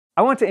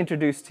I want to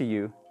introduce to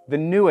you the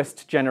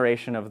newest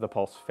generation of the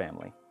Pulse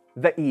family,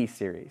 the E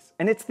series.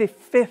 And it's the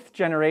 5th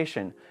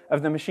generation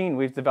of the machine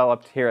we've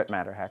developed here at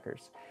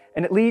MatterHackers.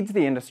 And it leads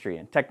the industry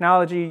in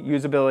technology,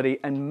 usability,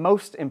 and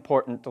most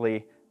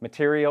importantly,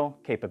 material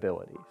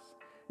capabilities.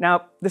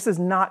 Now, this is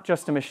not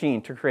just a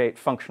machine to create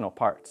functional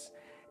parts.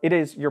 It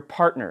is your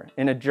partner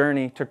in a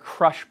journey to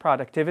crush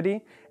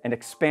productivity and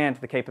expand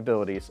the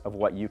capabilities of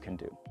what you can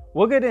do.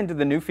 We'll get into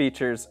the new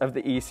features of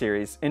the E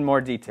series in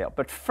more detail,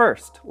 but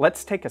first,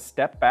 let's take a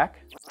step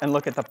back and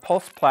look at the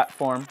Pulse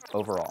platform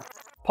overall.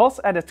 Pulse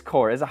at its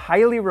core is a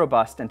highly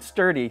robust and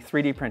sturdy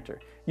 3D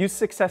printer used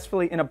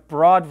successfully in a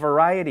broad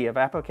variety of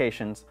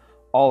applications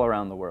all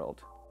around the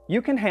world.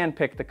 You can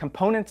handpick the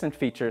components and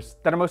features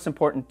that are most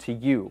important to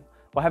you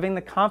while having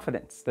the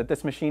confidence that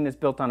this machine is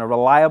built on a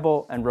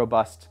reliable and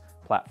robust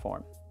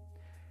platform.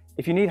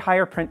 If you need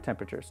higher print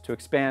temperatures to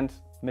expand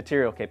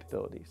material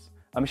capabilities,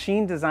 a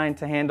machine designed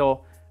to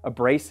handle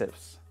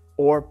abrasives,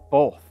 or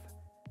both,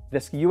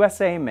 this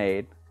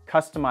USA-made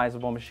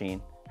customizable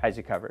machine has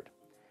you covered.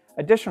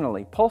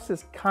 Additionally, Pulse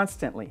is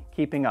constantly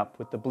keeping up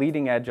with the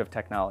bleeding edge of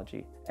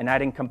technology and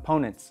adding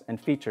components and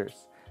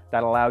features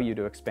that allow you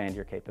to expand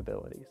your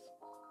capabilities.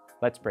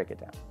 Let's break it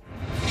down.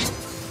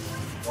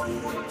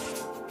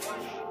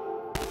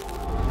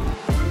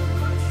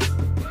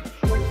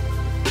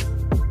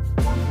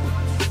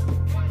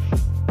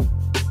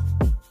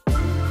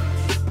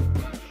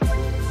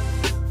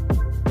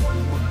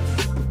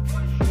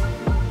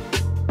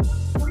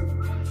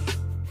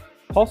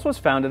 Pulse was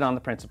founded on the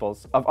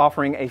principles of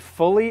offering a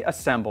fully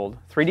assembled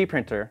 3D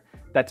printer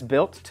that's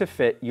built to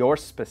fit your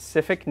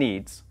specific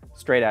needs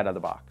straight out of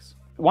the box.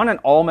 Want an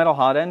all-metal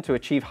hot end to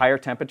achieve higher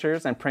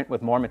temperatures and print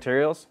with more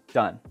materials?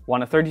 Done.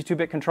 Want a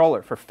 32-bit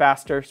controller for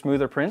faster,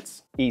 smoother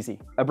prints? Easy.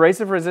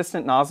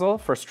 Abrasive-resistant nozzle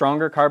for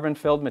stronger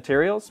carbon-filled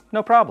materials?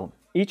 No problem.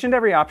 Each and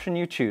every option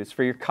you choose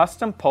for your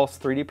custom Pulse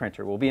 3D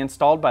printer will be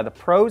installed by the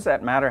pros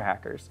at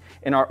MatterHackers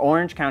in our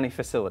Orange County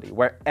facility,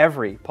 where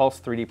every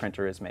Pulse 3D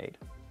printer is made.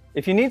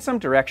 If you need some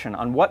direction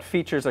on what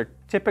features are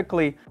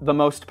typically the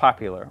most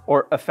popular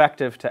or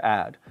effective to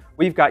add,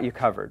 we've got you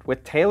covered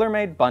with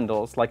tailor-made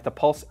bundles like the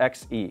Pulse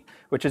XE,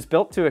 which is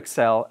built to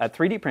excel at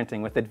 3D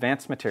printing with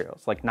advanced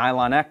materials like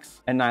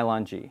NylonX and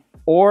NylonG,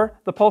 or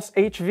the Pulse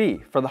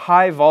HV for the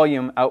high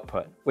volume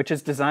output, which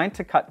is designed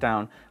to cut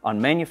down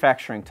on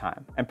manufacturing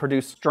time and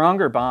produce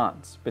stronger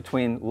bonds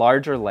between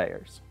larger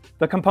layers.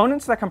 The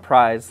components that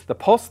comprise the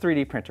Pulse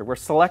 3D printer were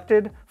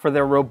selected for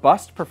their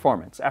robust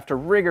performance after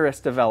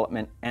rigorous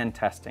development and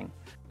testing.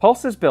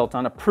 Pulse is built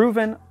on a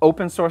proven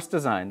open source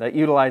design that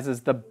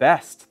utilizes the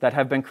best that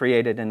have been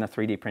created in the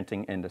 3D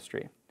printing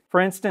industry. For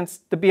instance,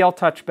 the BL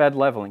Touch bed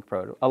leveling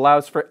probe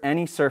allows for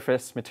any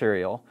surface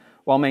material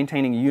while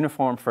maintaining a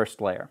uniform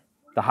first layer.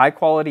 The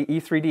high-quality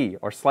E3D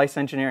or slice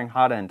engineering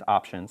hot end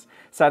options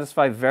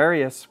satisfy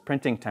various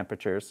printing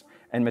temperatures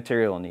and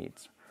material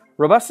needs.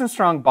 Robust and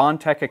strong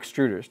Bondtech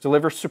extruders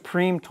deliver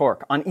supreme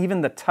torque on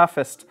even the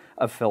toughest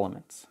of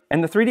filaments.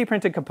 And the 3D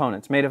printed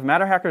components made of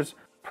MatterHackers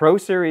Pro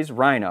Series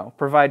Rhino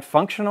provide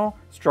functional,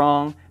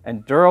 strong,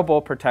 and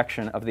durable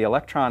protection of the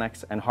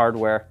electronics and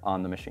hardware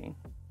on the machine.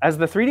 As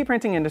the 3D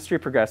printing industry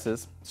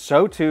progresses,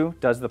 so too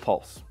does the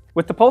Pulse.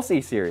 With the Pulse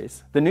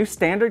E-Series, the new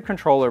standard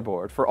controller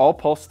board for all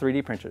Pulse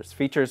 3D printers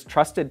features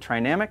trusted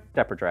Trinamic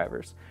stepper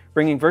drivers,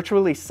 bringing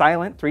virtually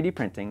silent 3D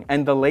printing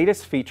and the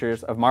latest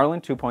features of Marlin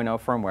 2.0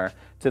 firmware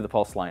to the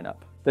Pulse lineup.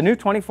 The new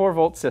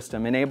 24-volt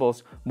system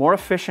enables more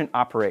efficient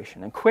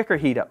operation and quicker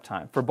heat-up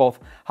time for both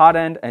hot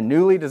end and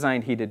newly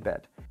designed heated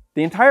bed.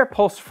 The entire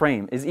Pulse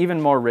frame is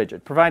even more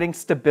rigid, providing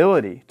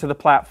stability to the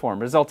platform,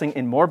 resulting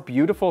in more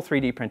beautiful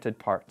 3D printed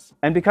parts.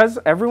 And because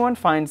everyone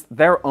finds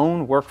their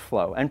own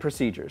workflow and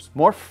procedures,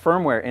 more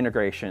firmware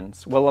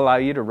integrations will allow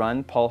you to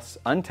run Pulse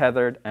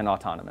untethered and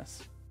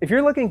autonomous. If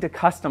you're looking to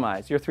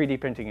customize your 3D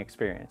printing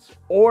experience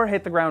or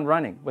hit the ground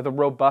running with a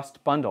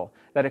robust bundle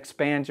that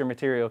expands your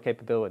material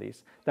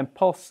capabilities, then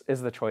Pulse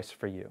is the choice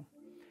for you.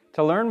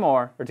 To learn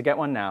more or to get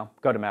one now,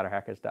 go to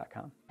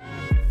MatterHackers.com.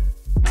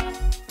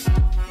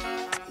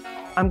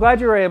 I'm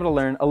glad you were able to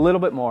learn a little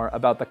bit more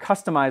about the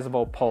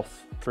customizable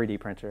Pulse 3D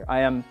printer. I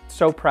am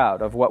so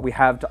proud of what we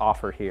have to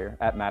offer here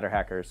at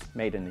MatterHackers,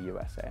 made in the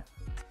USA.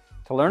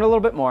 To learn a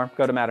little bit more,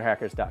 go to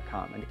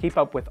MatterHackers.com. And to keep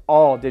up with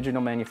all digital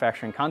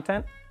manufacturing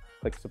content,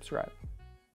 click subscribe.